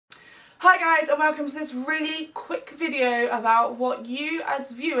Hi guys, and welcome to this really quick video about what you as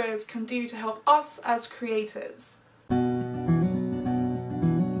viewers can do to help us as creators.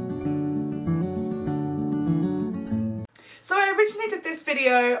 So I originally did this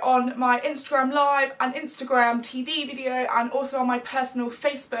video on my Instagram Live and Instagram TV video and also on my personal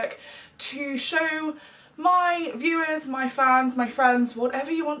Facebook to show my viewers, my fans, my friends, whatever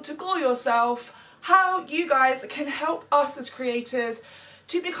you want to call yourself, how you guys can help us as creators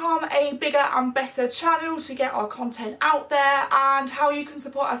to become a bigger and better channel, to get our content out there, and how you can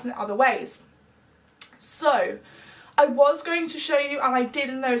support us in other ways. So I was going to show you, and I did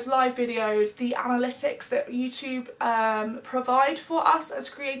in those live videos, the analytics that YouTube provide for us as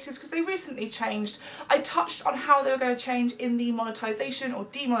creators, because they recently changed. I touched on how they were going to change in the monetization or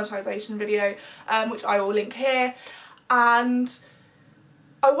demonetization video, which I will link here, and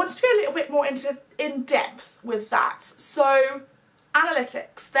I wanted to go a little bit more in depth with that. So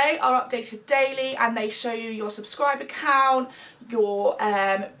analytics, they are updated daily and they show you your subscriber count, your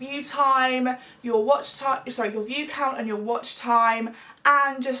view time, your your view count and your watch time,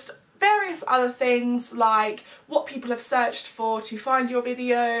 and just various other things like what people have searched for to find your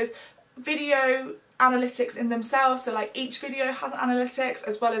videos, video analytics in themselves, so like each video has analytics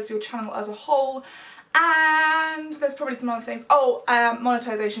as well as your channel as a whole. And there's probably some other things.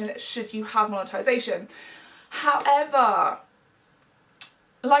 Monetization, should you have monetization. However,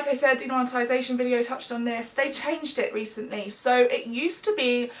 like I said, demonetization video touched on this. They changed it recently. So it used to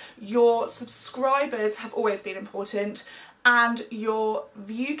be your subscribers have always been important and your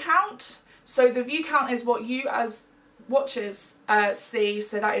view count. So the view count is what you as watchers see.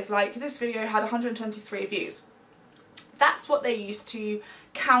 So that is like, this video had 123 views. That's what they used to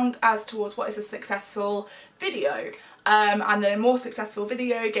count as towards what is a successful video. And the more successful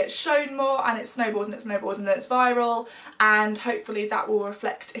video gets shown more, and it snowballs and it snowballs and then it's viral, and hopefully that will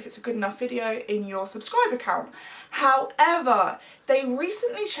reflect, if it's a good enough video, in your subscriber count. However, they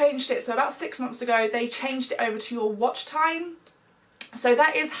recently changed it, so about 6 months ago they changed it over to your watch time. So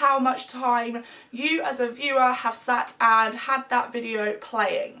that is how much time you as a viewer have sat and had that video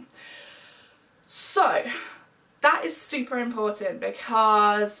playing. So that is super important,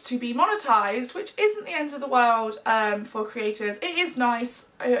 because to be monetized, which isn't the end of the world for creators, it is nice,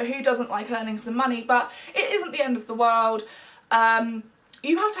 who doesn't like earning some money, but it isn't the end of the world.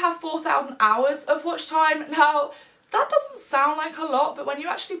 You have to have 4,000 hours of watch time. Now, that doesn't sound like a lot, but when you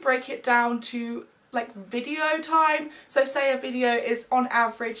actually break it down to like video time, so say a video is on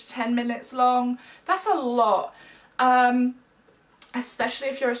average 10 minutes long, that's a lot. Especially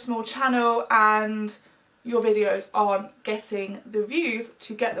if you're a small channel and your videos aren't getting the views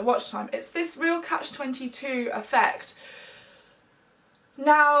to get the watch time. It's this real catch-22 effect.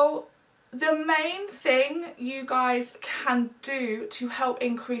 Now, the main thing you guys can do to help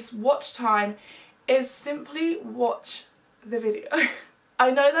increase watch time is simply watch the video. I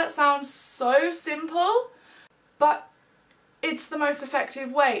know that sounds so simple, but it's the most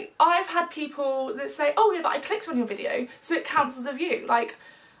effective way. I've had people that say, oh yeah, but I clicked on your video, so it counts as a view. Like,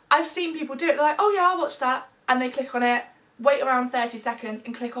 I've seen people do it. They're like, oh yeah, I'll watch that, and they click on it, wait around 30 seconds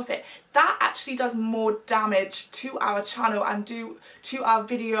and click off it. That actually does more damage to our channel and to our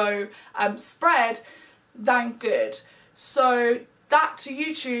video spread than good. So that to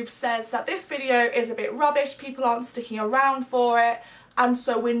YouTube says that this video is a bit rubbish, people aren't sticking around for it, and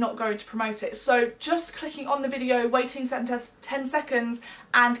so we're not going to promote it. So just clicking on the video, waiting 10 seconds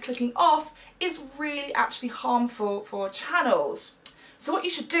and clicking off is really actually harmful for channels. So what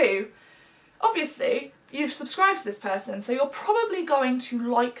you should do, obviously, you've subscribed to this person, so you're probably going to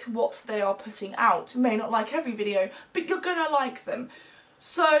like what they are putting out. You may not like every video, but you're gonna like them.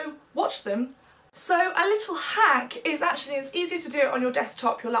 So watch them. So a little hack is actually, it's easier to do it on your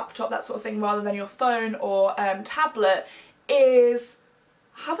desktop, your laptop, that sort of thing, rather than your phone or tablet, is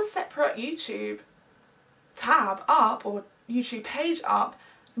have a separate YouTube tab up or YouTube page up,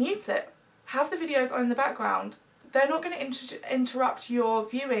 mute it, have the videos on in the background. They're not going to interrupt your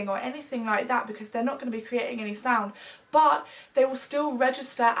viewing or anything like that, because they're not going to be creating any sound, but they will still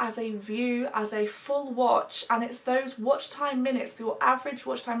register as a view, as a full watch, and it's those watch time minutes, your average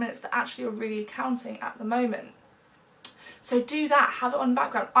watch time minutes, that actually are really counting at the moment. So do that, have it on the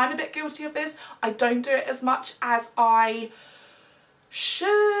background. I'm a bit guilty of this. I don't do it as much as I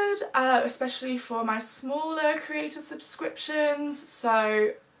should, especially for my smaller creator subscriptions.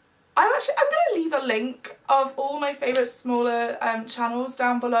 So I'm going to leave a link of all my favourite smaller channels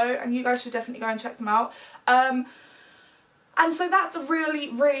down below, and you guys should definitely go and check them out. And so that's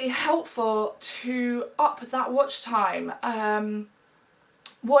really, really helpful to up that watch time.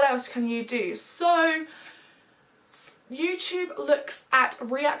 What else can you do? So YouTube looks at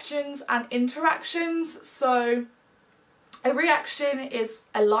reactions and interactions. So a reaction is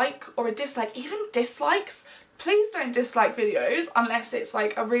a like or a dislike. Even dislikes, please don't dislike videos unless it's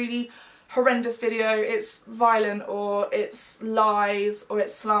like a really horrendous video, it's violent or it's lies or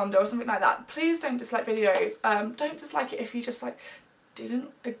it's slander or something like that. Please don't dislike videos. Don't dislike it if you just like didn't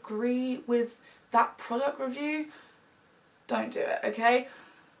agree with that product review. Don't do it, okay?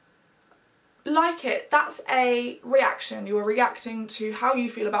 Like it, that's a reaction. You're reacting to how you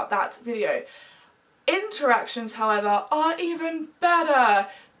feel about that video. Interactions, however, are even better.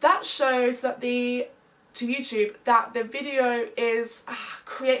 That shows that to YouTube that the video is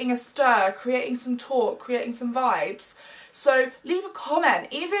creating a stir, creating some talk, creating some vibes. So leave a comment,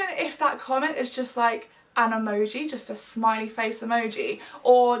 even if that comment is just like an emoji, just a smiley face emoji,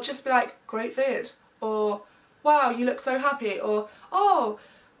 or just be like, great vid, or wow, you look so happy, or oh,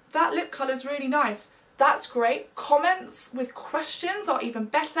 that lip colour is really nice. That's great. Comments with questions are even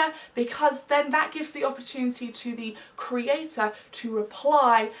better, because then that gives the opportunity to the creator to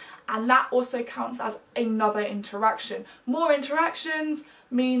reply, and that also counts as another interaction. More interactions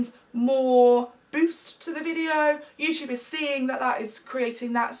means more boost to the video. YouTube is seeing that that is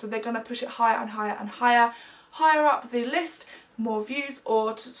creating that, so they're going to push it higher and higher and higher. Higher up the list, more views,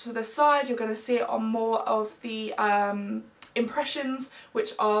 or to the side, you're going to see it on more of the impressions,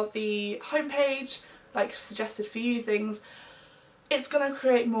 which are the homepage, like suggested for you things. It's going to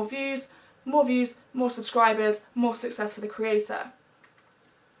create more views, more subscribers, more success for the creator.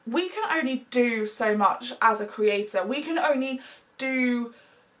 We can only do so much as a creator. We can only do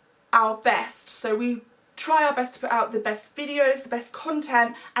our best. So we try our best to put out the best videos, the best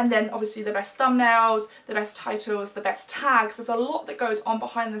content, and then obviously the best thumbnails, the best titles, the best tags. There's a lot that goes on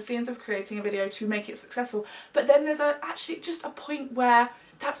behind the scenes of creating a video to make it successful. But then there's actually just a point where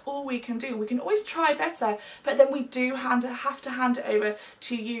that's all we can do. We can always try better, but then we do have to hand it over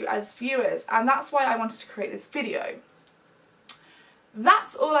to you as viewers, and that's why I wanted to create this video.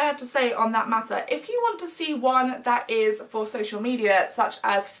 That's all I have to say on that matter. If you want to see one that is for social media, such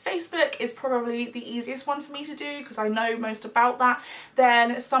as Facebook is probably the easiest one for me to do because I know most about that,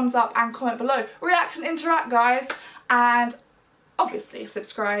 then thumbs up and comment below. React and interact, guys, and obviously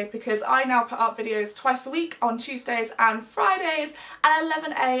subscribe, because I now put up videos twice a week on Tuesdays and Fridays at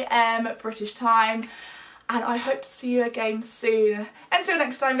 11 AM British time, and I hope to see you again soon. Until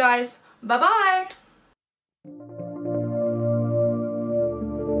next time, guys, bye bye.